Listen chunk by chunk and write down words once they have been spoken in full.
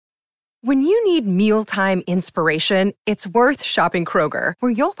When you need mealtime inspiration, it's worth shopping Kroger,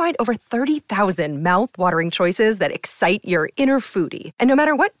 where you'll find over 30,000 mouth-watering choices that excite your inner foodie. And no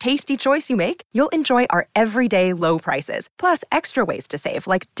matter what tasty choice you make, you'll enjoy our everyday low prices, plus extra ways to save,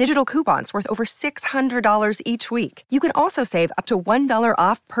 like digital coupons worth over $600 each week. You can also save up to $1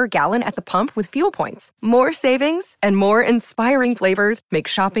 off per gallon at the pump with fuel points. More savings and more inspiring flavors make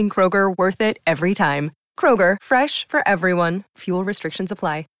shopping Kroger worth it every time. Kroger, fresh for everyone. Fuel restrictions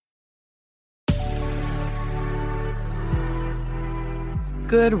apply.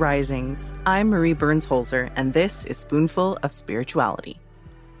 Good risings. I'm Marie Burns-Holzer, and this is Spoonful of Spirituality.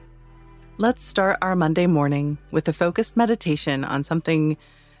 Let's start our Monday morning with a focused meditation on something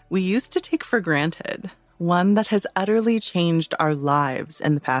we used to take for granted, one that has utterly changed our lives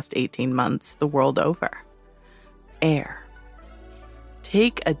in the past 18 months the world over. Air.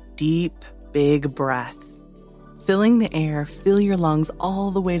 Take a deep, big breath. Filling the air, fill your lungs all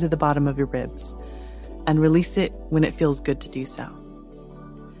the way to the bottom of your ribs, and release it when it feels good to do so.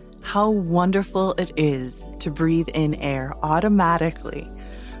 How wonderful it is to breathe in air automatically,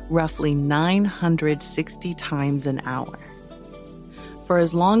 roughly 960 times an hour. For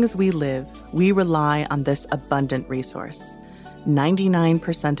as long as we live, we rely on this abundant resource,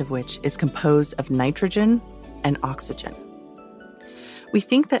 99% of which is composed of nitrogen and oxygen. We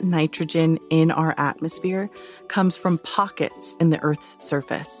think that nitrogen in our atmosphere comes from pockets in the Earth's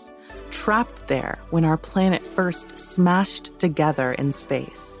surface, trapped there when our planet first smashed together in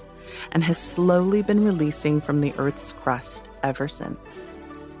space, and has slowly been releasing from the Earth's crust ever since.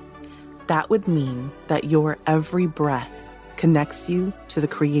 That would mean that your every breath connects you to the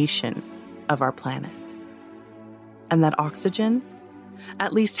creation of our planet. And that oxygen,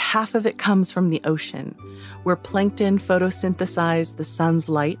 at least half of it comes from the ocean, where plankton photosynthesize the sun's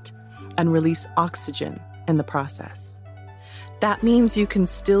light and release oxygen in the process. That means you can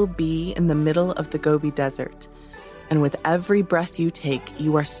still be in the middle of the Gobi Desert, and with every breath you take,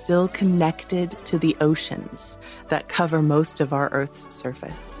 you are still connected to the oceans that cover most of our Earth's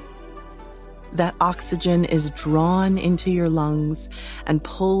surface. That oxygen is drawn into your lungs and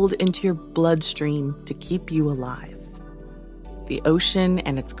pulled into your bloodstream to keep you alive. The ocean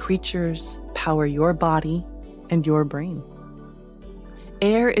and its creatures power your body and your brain.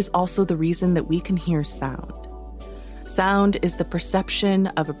 Air is also the reason that we can hear sound. Sound is the perception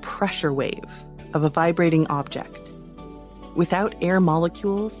of a pressure wave, of a vibrating object. Without air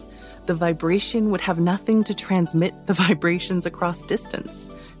molecules, the vibration would have nothing to transmit the vibrations across distance,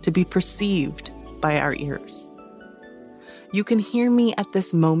 to be perceived by our ears. You can hear me at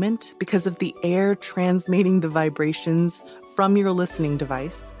this moment because of the air transmitting the vibrations from your listening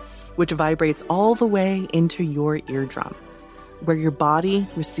device, which vibrates all the way into your eardrum, where your body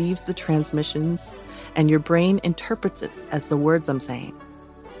receives the transmissions and your brain interprets it as the words I'm saying.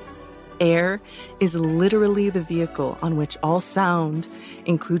 Air is literally the vehicle on which all sound,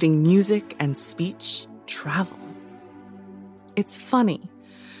 including music and speech, travel. It's funny,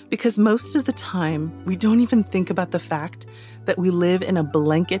 because most of the time, we don't even think about the fact that we live in a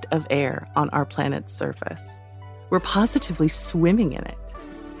blanket of air on our planet's surface. We're positively swimming in it.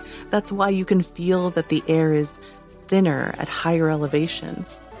 That's why you can feel that the air is thinner at higher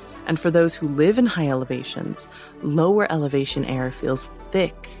elevations. And for those who live in high elevations, lower elevation air feels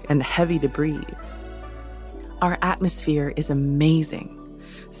thick and heavy to breathe. Our atmosphere is amazing,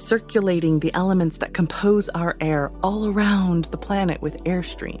 circulating the elements that compose our air all around the planet with air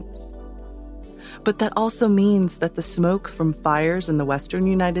streams. But that also means that the smoke from fires in the western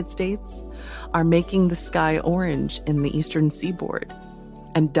United States are making the sky orange in the eastern seaboard,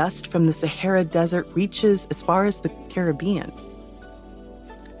 and dust from the Sahara Desert reaches as far as the Caribbean.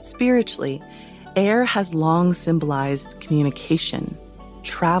 Spiritually, air has long symbolized communication,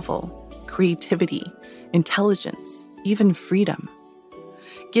 travel, creativity, intelligence, even freedom.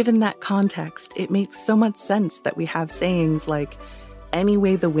 Given that context, it makes so much sense that we have sayings like, any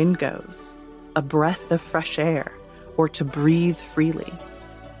way the wind goes, a breath of fresh air, or to breathe freely.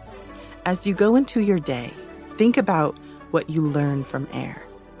 As you go into your day, think about what you learn from air,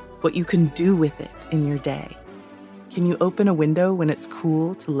 what you can do with it in your day. Can you open a window when it's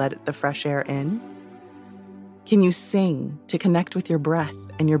cool to let the fresh air in? Can you sing to connect with your breath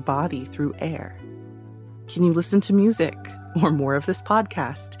and your body through air? Can you listen to music or more of this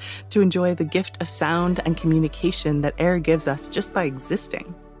podcast to enjoy the gift of sound and communication that air gives us just by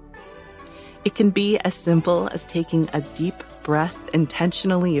existing? It can be as simple as taking a deep breath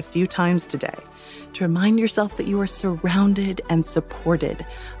intentionally a few times today to remind yourself that you are surrounded and supported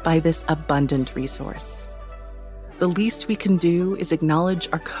by this abundant resource. The least we can do is acknowledge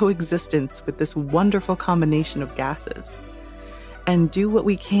our coexistence with this wonderful combination of gases. and do what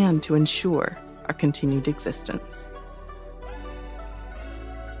we can to ensure our continued existence.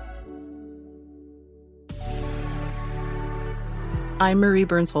 I'm Marie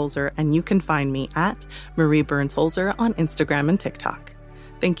Burns-Holzer, and you can find me at Marie Burns-Holzer on Instagram and TikTok.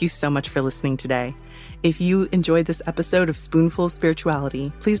 Thank you so much for listening today. If you enjoyed this episode of Spoonful of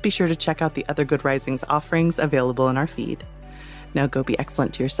Spirituality, please be sure to check out the other Good Risings offerings available in our feed. Now go be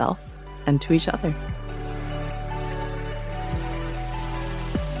excellent to yourself and to each other.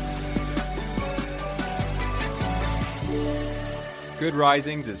 Good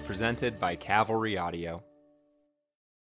Risings is presented by Cavalry Audio.